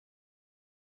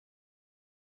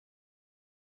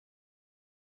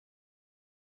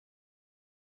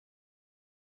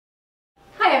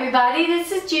Hi everybody,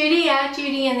 this is Judy at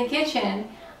Judy in the Kitchen.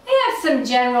 I have some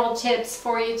general tips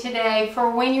for you today for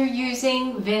when you're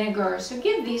using vinegar, so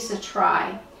give these a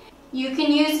try. You can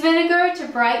use vinegar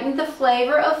to brighten the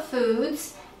flavor of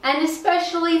foods, and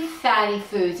especially fatty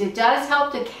foods. It does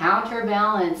help to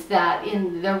counterbalance that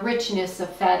in the richness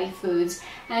of fatty foods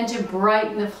and to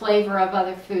brighten the flavor of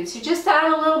other foods. So just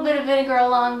add a little bit of vinegar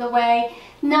along the way,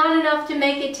 not enough to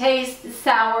make it taste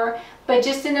sour, but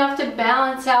just enough to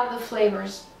balance out the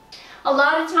flavors. A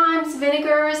lot of times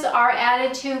vinegars are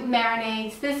added to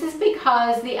marinades. This is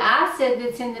because the acid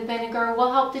that's in the vinegar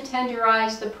will help to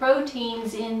tenderize the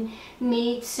proteins in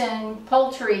meats and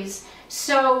poultries.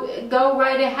 So go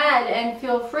right ahead and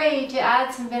feel free to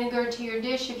add some vinegar to your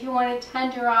dish if you want to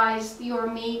tenderize your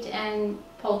meat and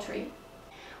poultry.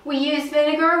 We use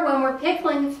vinegar when we're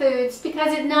pickling foods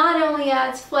because it not only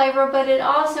adds flavor, but it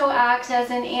also acts as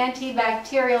an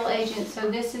antibacterial agent. So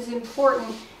this is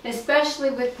important, especially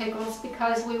with pickles,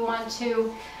 because we want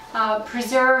to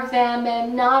preserve them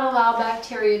and not allow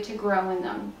bacteria to grow in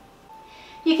them.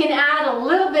 You can add a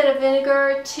little bit of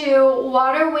vinegar to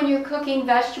water when you're cooking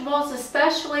vegetables,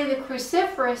 especially the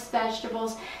cruciferous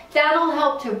vegetables. That'll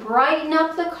help to brighten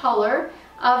up the color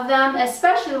of them,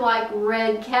 especially like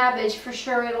red cabbage. For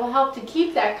sure, it'll help to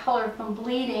keep that color from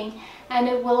bleeding, and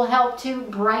it will help to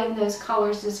brighten those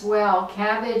colors as well.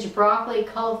 Cabbage, broccoli,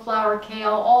 cauliflower, kale,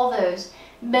 all those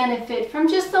benefit from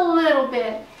just a little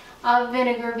bit of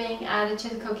vinegar being added to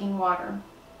the cooking water.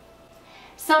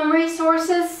 Some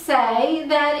resources say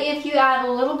that if you add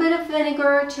a little bit of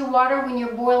vinegar to water when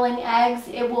you're boiling eggs,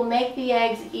 it will make the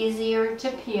eggs easier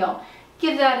to peel.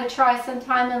 Give that a try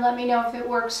sometime and let me know if it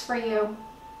works for you.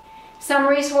 Some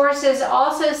resources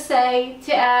also say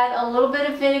to add a little bit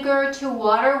of vinegar to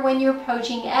water when you're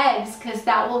poaching eggs, because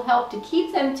that will help to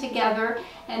keep them together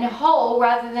and whole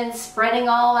rather than spreading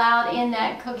all out in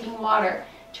that cooking water.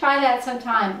 Try that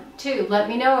sometime too. Let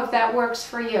me know if that works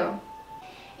for you.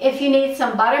 If you need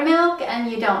some buttermilk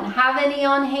and you don't have any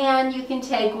on hand, you can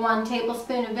take 1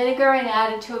 tablespoon of vinegar and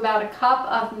add it to about a cup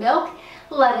of milk.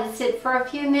 Let it sit for a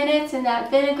few minutes, and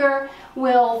that vinegar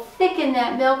will thicken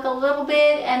that milk a little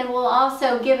bit, and it will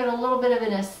also give it a little bit of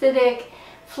an acidic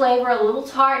flavor, a little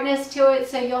tartness to it,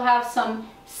 so you'll have some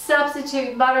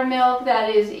substitute buttermilk that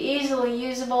is easily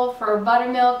usable for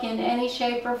buttermilk in any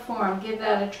shape or form. Give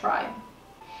that a try.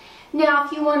 Now,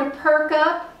 if you want to perk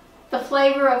up the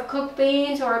flavor of cooked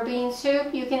beans or a bean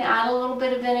soup, you can add a little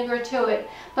bit of vinegar to it,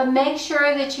 but make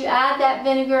sure that you add that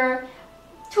vinegar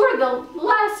toward the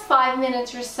last 5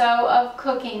 minutes or so of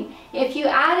cooking. If you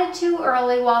add it too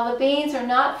early while the beans are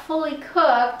not fully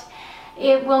cooked,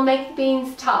 it will make the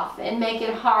beans tough and make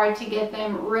it hard to get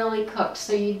them really cooked.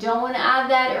 So you don't want to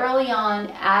add that early on.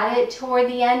 Add it toward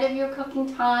the end of your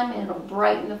cooking time and it'll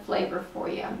brighten the flavor for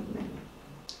you.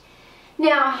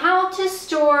 Now, how to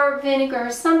store vinegar.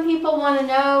 Some people want to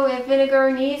know if vinegar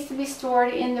needs to be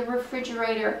stored in the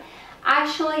refrigerator.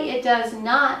 Actually, it does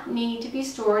not need to be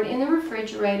stored in the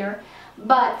refrigerator,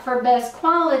 but for best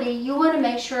quality, you want to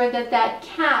make sure that that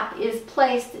cap is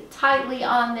placed tightly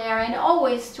on there, and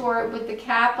always store it with the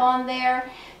cap on there.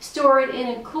 Store it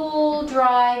in a cool,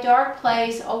 dry, dark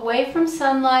place, away from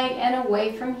sunlight and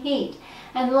away from heat.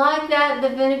 And like that, the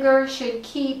vinegar should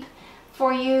keep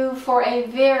for you for a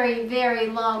very, very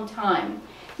long time.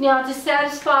 Now, to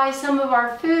satisfy some of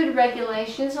our food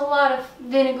regulations, a lot of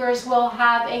vinegars will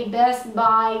have a best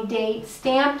by date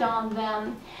stamped on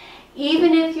them.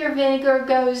 Even if your vinegar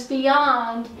goes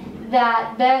beyond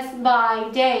that best by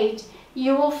date,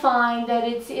 you will find that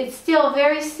it's still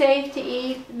very safe to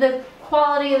eat. The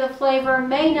quality of the flavor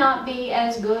may not be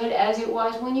as good as it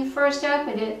was when you first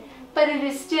opened it, but it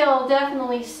is still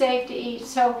definitely safe to eat,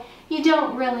 so you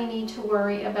don't really need to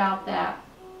worry about that.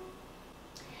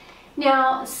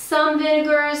 Now, some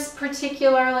vinegars,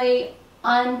 particularly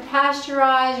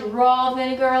unpasteurized raw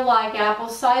vinegar like apple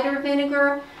cider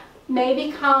vinegar, may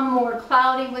become more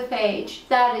cloudy with age.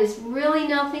 That is really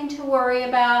nothing to worry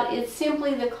about. It's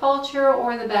simply the culture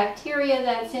or the bacteria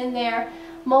that's in there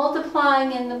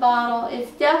multiplying in the bottle.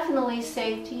 It's definitely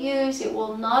safe to use. It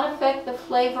will not affect the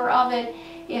flavor of it.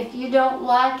 If you don't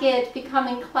like it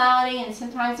becoming cloudy, and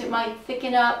sometimes it might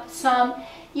thicken up some,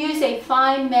 use a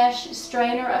fine mesh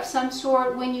strainer of some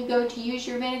sort when you go to use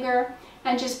your vinegar,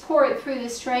 and just pour it through the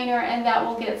strainer, and that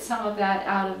will get some of that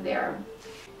out of there.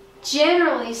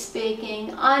 Generally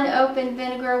speaking, unopened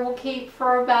vinegar will keep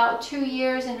for about 2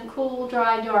 years in a cool,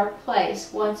 dry, dark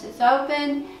place. Once it's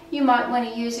opened, you might want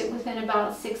to use it within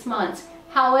about 6 months.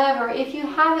 However, if you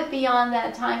have it beyond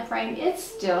that time frame, it's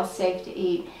still safe to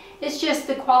eat. It's just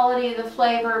the quality of the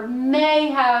flavor may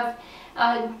have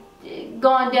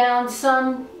gone down to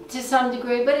some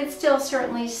degree, but it's still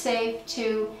certainly safe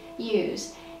to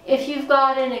use. If you've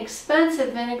got an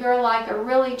expensive vinegar, like a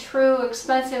really true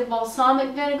expensive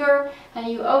balsamic vinegar, and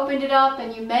you opened it up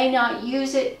and you may not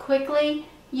use it quickly,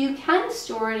 you can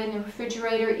store it in the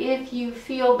refrigerator if you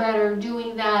feel better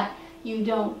doing that. You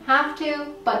don't have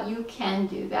to, but you can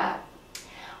do that.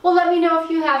 Well, let me know if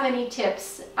you have any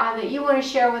tips that you want to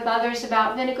share with others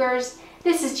about vinegars.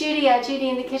 This is Judy at Judy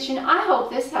in the Kitchen. I hope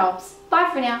this helps. Bye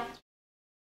for now.